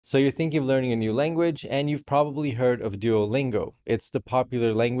So you're thinking of learning a new language, and you've probably heard of Duolingo. It's the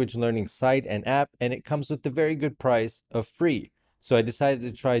popular language learning site and app, and it comes with the very good price of free. So I decided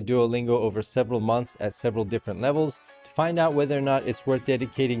to try Duolingo over several months at several different levels to find out whether or not it's worth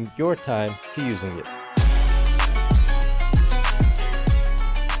dedicating your time to using it.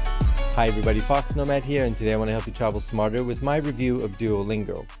 Hi everybody, foXnoMad here, and today I want to help you travel smarter with my review of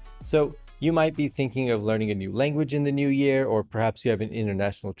Duolingo. So you might be thinking of learning a new language in the new year, or perhaps you have an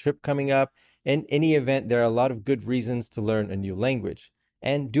international trip coming up. In any event, there are a lot of good reasons to learn a new language.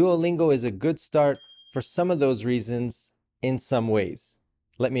 And Duolingo is a good start for some of those reasons in some ways.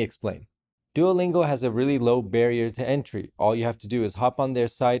 Let me explain. Duolingo has a really low barrier to entry. All you have to do is hop on their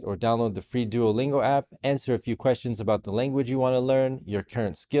site or download the free Duolingo app, answer a few questions about the language you want to learn, your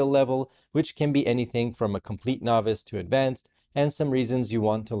current skill level, which can be anything from a complete novice to advanced, and some reasons you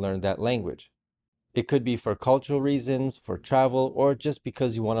want to learn that language. It could be for cultural reasons, for travel, or just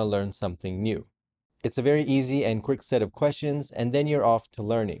because you want to learn something new. It's a very easy and quick set of questions, and then you're off to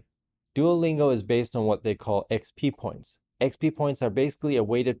learning. Duolingo is based on what they call XP points. XP points are basically a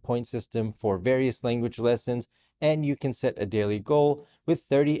weighted point system for various language lessons, and you can set a daily goal, with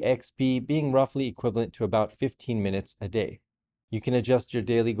 30 XP being roughly equivalent to about 15 minutes a day. You can adjust your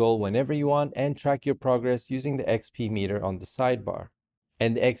daily goal whenever you want and track your progress using the XP meter on the sidebar.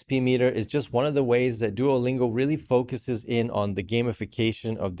 And the XP meter is just one of the ways that Duolingo really focuses in on the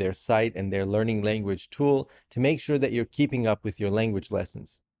gamification of their site and their learning language tool to make sure that you're keeping up with your language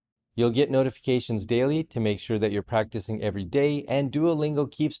lessons. You'll get notifications daily to make sure that you're practicing every day, and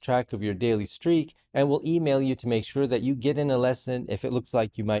Duolingo keeps track of your daily streak and will email you to make sure that you get in a lesson if it looks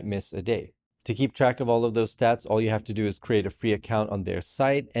like you might miss a day. To keep track of all of those stats, all you have to do is create a free account on their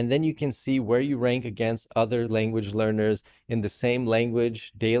site, and then you can see where you rank against other language learners in the same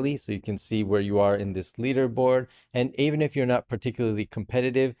language daily, so you can see where you are in this leaderboard. And even if you're not particularly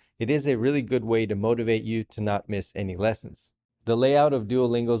competitive, it is a really good way to motivate you to not miss any lessons. The layout of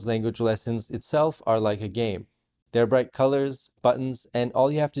Duolingo's language lessons itself are like a game. They're bright colors, buttons, and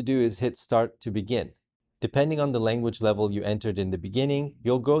all you have to do is hit start to begin. Depending on the language level you entered in the beginning,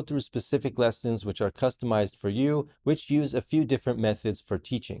 you'll go through specific lessons which are customized for you, which use a few different methods for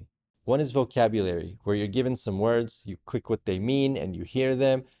teaching. One is vocabulary, where you're given some words, you click what they mean, and you hear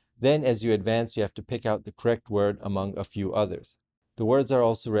them. Then as you advance, you have to pick out the correct word among a few others. The words are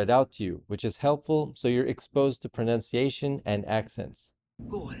also read out to you, which is helpful, so you're exposed to pronunciation and accents.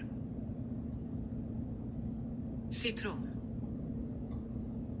 Går. Citron.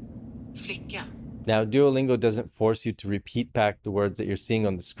 Flicka. Now, Duolingo doesn't force you to repeat back the words that you're seeing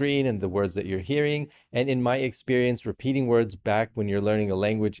on the screen and the words that you're hearing. And in my experience, repeating words back when you're learning a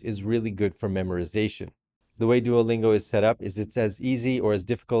language is really good for memorization. The way Duolingo is set up is it's as easy or as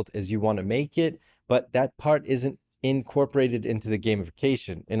difficult as you want to make it, but that part isn't incorporated into the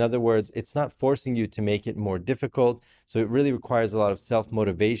gamification. In other words, it's not forcing you to make it more difficult, so it really requires a lot of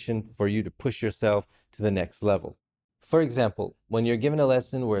self-motivation for you to push yourself to the next level. For example, when you're given a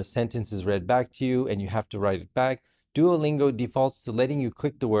lesson where a sentence is read back to you and you have to write it back, Duolingo defaults to letting you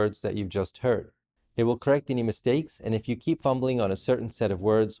click the words that you've just heard. It will correct any mistakes, and if you keep fumbling on a certain set of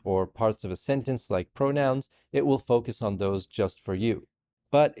words or parts of a sentence like pronouns, it will focus on those just for you.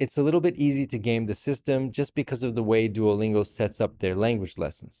 But it's a little bit easy to game the system just because of the way Duolingo sets up their language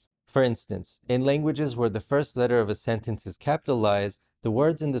lessons. For instance, in languages where the first letter of a sentence is capitalized, the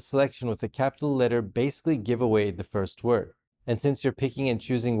words in the selection with a capital letter basically give away the first word. And since you're picking and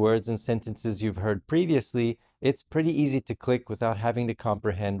choosing words and sentences you've heard previously, it's pretty easy to click without having to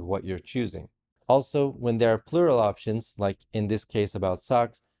comprehend what you're choosing. Also, when there are plural options, like in this case about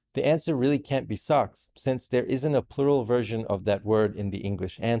socks, the answer really can't be socks, since there isn't a plural version of that word in the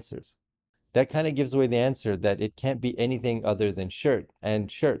English answers. That kind of gives away the answer that it can't be anything other than shirt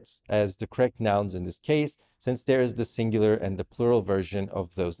and shirts as the correct nouns in this case, since there is the singular and the plural version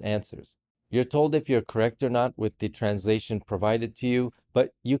of those answers. You're told if you're correct or not with the translation provided to you,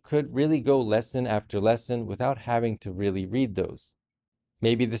 but you could really go lesson after lesson without having to really read those.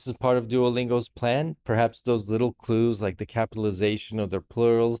 Maybe this is part of Duolingo's plan. Perhaps those little clues like the capitalization of their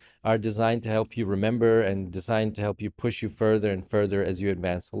plurals are designed to help you remember and designed to help you push you further and further as you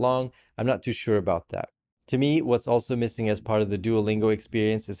advance along. I'm not too sure about that. To me, what's also missing as part of the Duolingo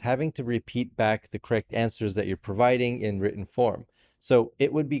experience is having to repeat back the correct answers that you're providing in written form. So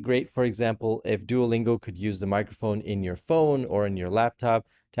it would be great, for example, if Duolingo could use the microphone in your phone or in your laptop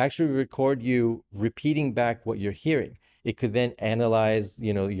to actually record you repeating back what you're hearing. It could then analyze,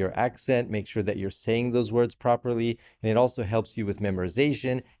 your accent, make sure that you're saying those words properly, and it also helps you with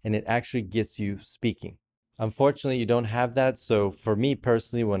memorization, and it actually gets you speaking. Unfortunately, you don't have that. So for me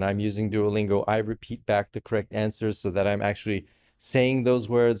personally, when I'm using Duolingo, I repeat back the correct answers so that I'm actually saying those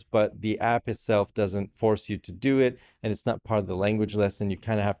words, but the app itself doesn't force you to do it, and it's not part of the language lesson. You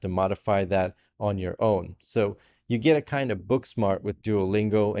kind of have to modify that on your own. So you get a kind of book smart with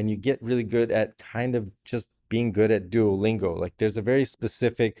Duolingo, and you get really good at kind of just being good at Duolingo. Like there's a very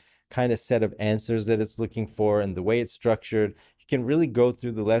specific kind of set of answers that it's looking for, and the way it's structured, you can really go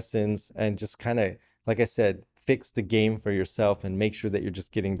through the lessons and just kind of, like I said, fix the game for yourself and make sure that you're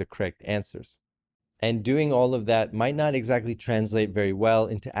just getting the correct answers. And doing all of that might not exactly translate very well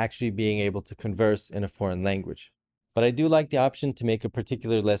into actually being able to converse in a foreign language. But I do like the option to make a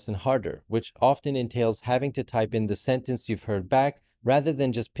particular lesson harder, which often entails having to type in the sentence you've heard back rather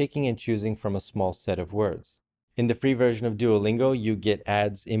than just picking and choosing from a small set of words. In the free version of Duolingo, you get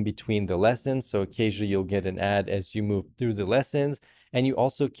ads in between the lessons, so occasionally you'll get an ad as you move through the lessons, and you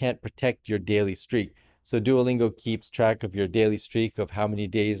also can't protect your daily streak. So Duolingo keeps track of your daily streak of how many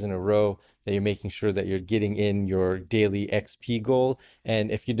days in a row that you're making sure that you're getting in your daily XP goal.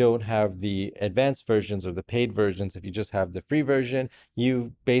 And if you don't have the advanced versions or the paid versions, if you just have the free version,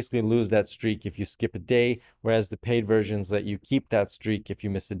 you basically lose that streak if you skip a day, whereas the paid versions let you keep that streak if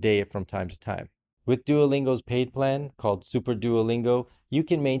you miss a day from time to time. With Duolingo's paid plan, called Super Duolingo, you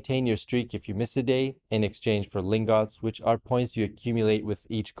can maintain your streak if you miss a day in exchange for lingots, which are points you accumulate with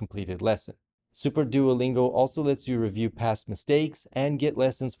each completed lesson. Super Duolingo also lets you review past mistakes and get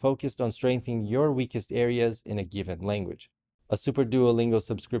lessons focused on strengthening your weakest areas in a given language. A Super Duolingo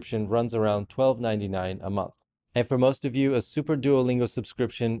subscription runs around $12.99 a month. And for most of you, a Super Duolingo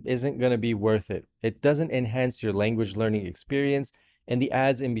subscription isn't going to be worth it. It doesn't enhance your language learning experience, and the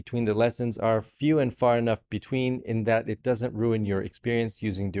ads in between the lessons are few and far enough between in that it doesn't ruin your experience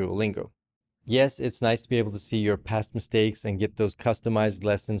using Duolingo. Yes, it's nice to be able to see your past mistakes and get those customized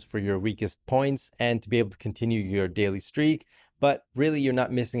lessons for your weakest points and to be able to continue your daily streak, but really you're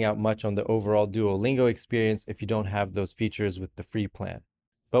not missing out much on the overall Duolingo experience if you don't have those features with the free plan.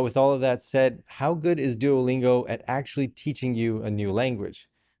 But with all of that said, how good is Duolingo at actually teaching you a new language?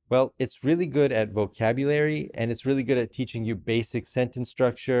 Well, it's really good at vocabulary and it's really good at teaching you basic sentence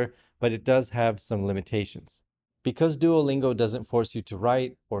structure, but it does have some limitations. Because Duolingo doesn't force you to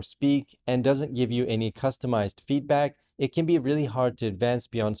write or speak and doesn't give you any customized feedback, it can be really hard to advance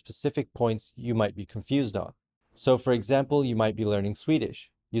beyond specific points you might be confused on. So for example, you might be learning Swedish.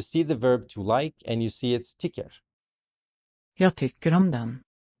 You see the verb to like and you see it's tycker. Jag tycker om den.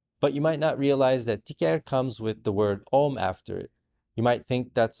 But you might not realize that tycker comes with the word om after it. You might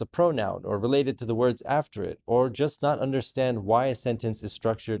think that's a pronoun or related to the words after it, or just not understand why a sentence is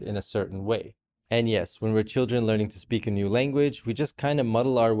structured in a certain way. And yes, when we're children learning to speak a new language, we just kind of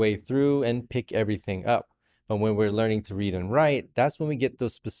muddle our way through and pick everything up. But when we're learning to read and write, that's when we get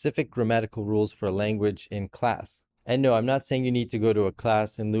those specific grammatical rules for a language in class. And no, I'm not saying you need to go to a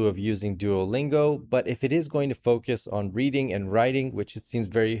class in lieu of using Duolingo, but if it is going to focus on reading and writing, which it seems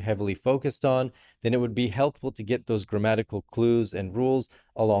very heavily focused on, then it would be helpful to get those grammatical clues and rules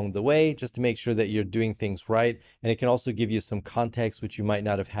along the way, just to make sure that you're doing things right. And it can also give you some context which you might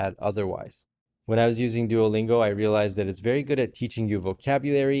not have had otherwise. When I was using Duolingo, I realized that it's very good at teaching you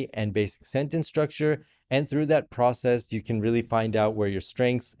vocabulary and basic sentence structure. And through that process, you can really find out where your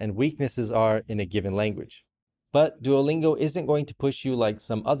strengths and weaknesses are in a given language. But Duolingo isn't going to push you like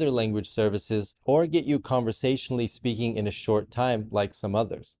some other language services or get you conversationally speaking in a short time like some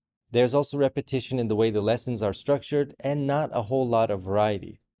others. There's also repetition in the way the lessons are structured and not a whole lot of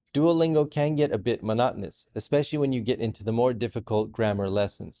variety. Duolingo can get a bit monotonous, especially when you get into the more difficult grammar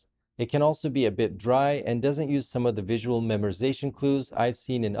lessons. It can also be a bit dry and doesn't use some of the visual memorization clues I've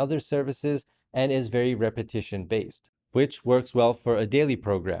seen in other services and is very repetition based, which works well for a daily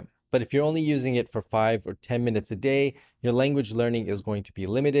program. But if you're only using it for 5 or 10 minutes a day, your language learning is going to be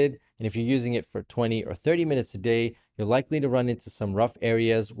limited. And if you're using it for 20 or 30 minutes a day, you're likely to run into some rough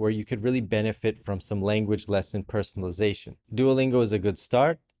areas where you could really benefit from some language lesson personalization. Duolingo is a good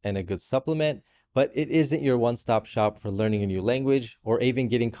start and a good supplement, but it isn't your one-stop shop for learning a new language or even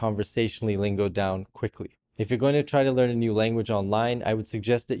getting conversationally lingo down quickly. If you're going to try to learn a new language online, I would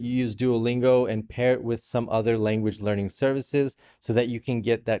suggest that you use Duolingo and pair it with some other language learning services so that you can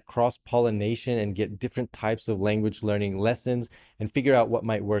get that cross-pollination and get different types of language learning lessons and figure out what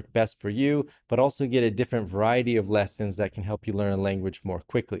might work best for you, but also get a different variety of lessons that can help you learn a language more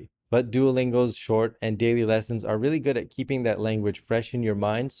quickly. But Duolingo's short and daily lessons are really good at keeping that language fresh in your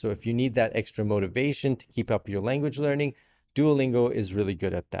mind. So if you need that extra motivation to keep up your language learning, Duolingo is really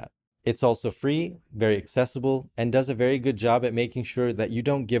good at that. It's also free, very accessible, and does a very good job at making sure that you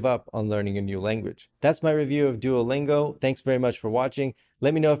don't give up on learning a new language. That's my review of Duolingo. Thanks very much for watching.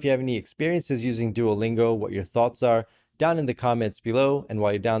 Let me know if you have any experiences using Duolingo, what your thoughts are. down in the comments below. And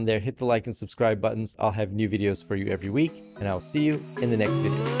while you're down there, hit the like and subscribe buttons. I'll have new videos for you every week, and I'll see you in the next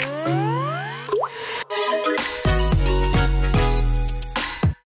video.